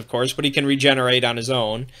dies, of course, but he can regenerate on his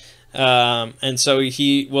own. And so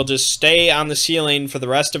he will just stay on the ceiling for the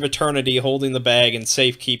rest of eternity holding the bag and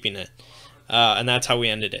safekeeping it. And that's how we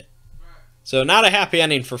ended it. So not a happy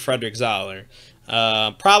ending for Frederick Zoller.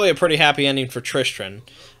 Probably a pretty happy ending for Tristran.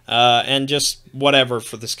 And just whatever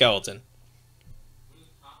for the skeleton.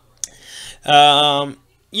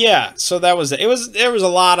 Yeah, so that was it. There was a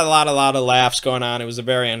lot of laughs going on. It was a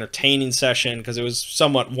very entertaining session because it was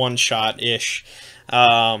somewhat one-shot-ish.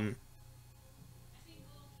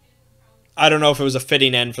 I don't know if it was a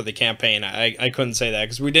fitting end for the campaign. I couldn't say that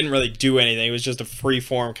because we didn't really do anything. It was just a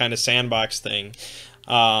free-form kind of sandbox thing.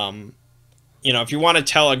 You know, if you want to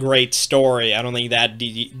tell a great story, I don't think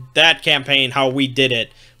that campaign, how we did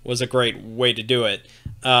it, was a great way to do it.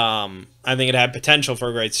 I think it had potential for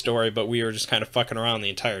a great story, but we were just kind of fucking around the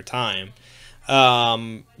entire time.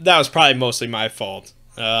 That was probably mostly my fault.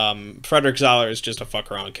 Frederick Zoller is just a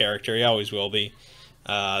fuck around character. He always will be.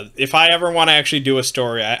 If I ever want to actually do a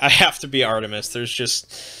story, I have to be Artemis. There's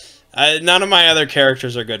just... none of my other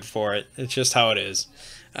characters are good for it. It's just how it is.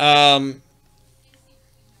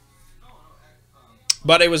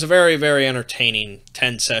 But it was a very, very entertaining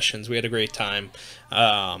 10 sessions. We had a great time.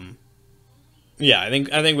 Yeah, I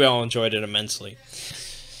think we all enjoyed it immensely.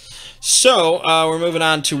 So, we're moving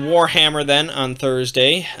on to Warhammer then on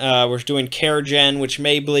Thursday. We're doing Care Gen, which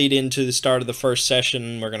may bleed into the start of the first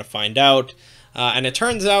session. We're going to find out. And it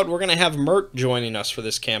turns out we're going to have Mert joining us for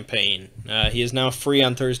this campaign. He is now free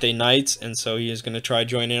on Thursday nights, and so he is going to try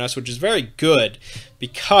joining us, which is very good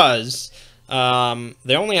because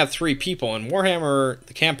they only have 3 people, and Warhammer,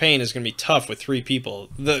 the campaign is going to be tough with 3 people.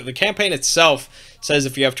 The campaign itself says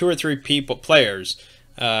if you have 2 or 3 players,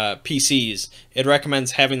 PCs, it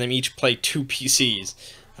recommends having them each play 2 PCs.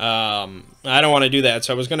 I don't want to do that,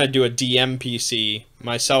 so I was going to do a DM PC,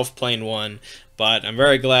 myself playing one, but I'm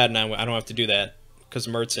very glad now I don't have to do that because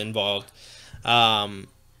Mert's involved.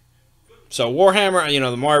 So Warhammer, you know,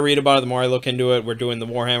 the more I read about it, the more I look into it. We're doing the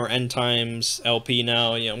Warhammer End Times LP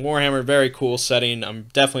now. You know, Warhammer, very cool setting. I'm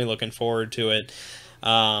definitely looking forward to it.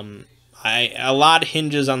 A lot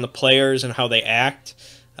hinges on the players and how they act.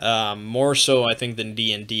 More so, I think, than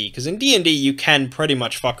D&D. Because in D&D, you can pretty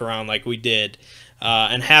much fuck around like we did.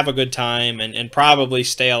 And have a good time and probably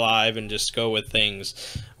stay alive and just go with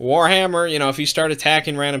things. Warhammer, you know, if you start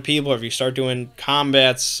attacking random people or if you start doing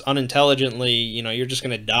combats unintelligently, you know, you're just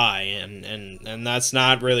going to die. And that's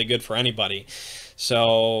not really good for anybody.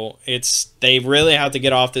 So they really have to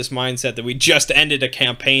get off this mindset that we just ended a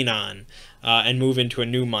campaign on and move into a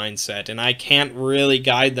new mindset. And I can't really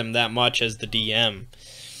guide them that much as the DM.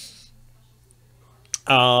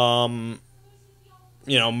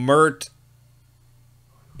 You know, Mert...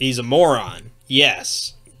 He's a moron,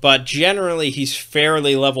 yes, but generally he's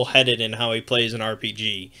fairly level-headed in how he plays an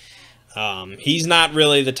RPG. He's not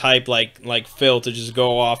really the type like Phil to just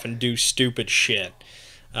go off and do stupid shit.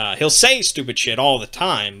 He'll say stupid shit all the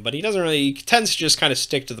time, but he tends to just kind of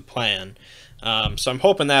stick to the plan. So I'm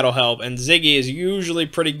hoping that'll help. And Ziggy is usually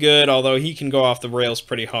pretty good, although he can go off the rails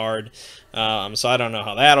pretty hard. So I don't know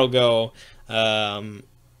how that'll go.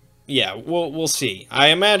 Yeah, we'll see. I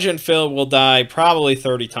imagine Phil will die probably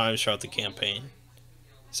 30 times throughout the campaign.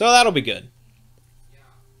 So that'll be good.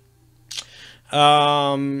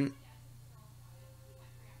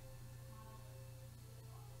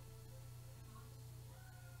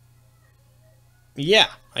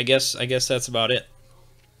 Yeah, I guess that's about it.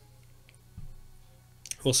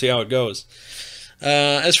 We'll see how it goes.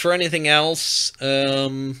 As for anything else,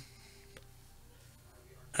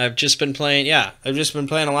 I've just been playing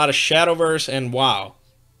a lot of Shadowverse and WoW,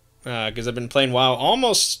 because I've been playing WoW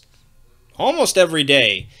almost every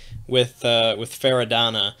day with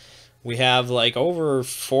Faradana. We have like over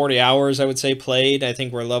 40 hours, I would say, played. I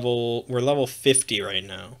think we're level 50 right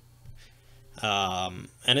now,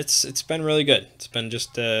 and it's been really good. It's been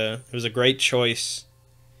just it was a great choice.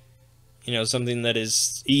 You know, something that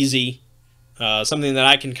is easy, something that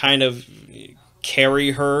I can kind of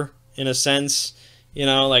carry her in a sense. You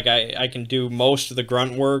know, like I can do most of the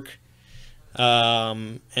grunt work,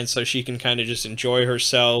 and so she can kind of just enjoy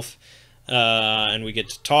herself, and we get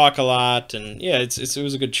to talk a lot, and yeah, it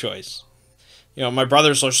was a good choice. You know, my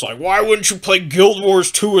brother's just like, why wouldn't you play Guild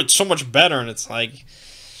Wars 2? It's so much better, and it's like,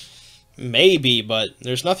 maybe, but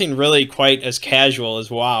there's nothing really quite as casual as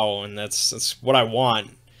WoW, and that's what I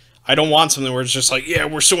want. I don't want something where it's just like, yeah,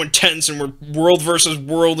 we're so intense, and we're world versus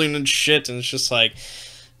worlding and shit, and it's just like...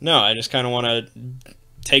 No, I just kind of want to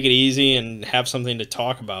take it easy and have something to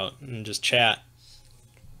talk about and just chat.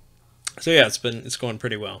 So yeah, it's going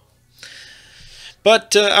pretty well.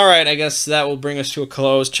 But all right, I guess that will bring us to a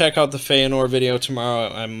close. Check out the Feanor video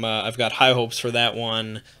tomorrow. I've got high hopes for that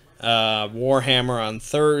one. Warhammer on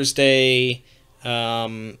Thursday.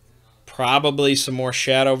 Probably some more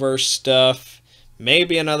Shadowverse stuff.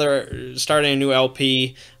 Maybe starting a new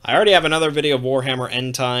LP. I already have another video of Warhammer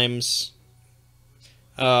End Times.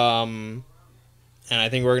 And I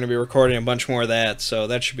think we're going to be recording a bunch more of that, so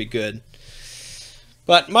that should be good.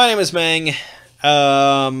 But my name is Mangg.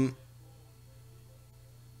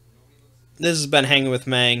 This has been Hanging with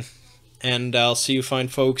Mangg, and I'll see you fine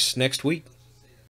folks next week.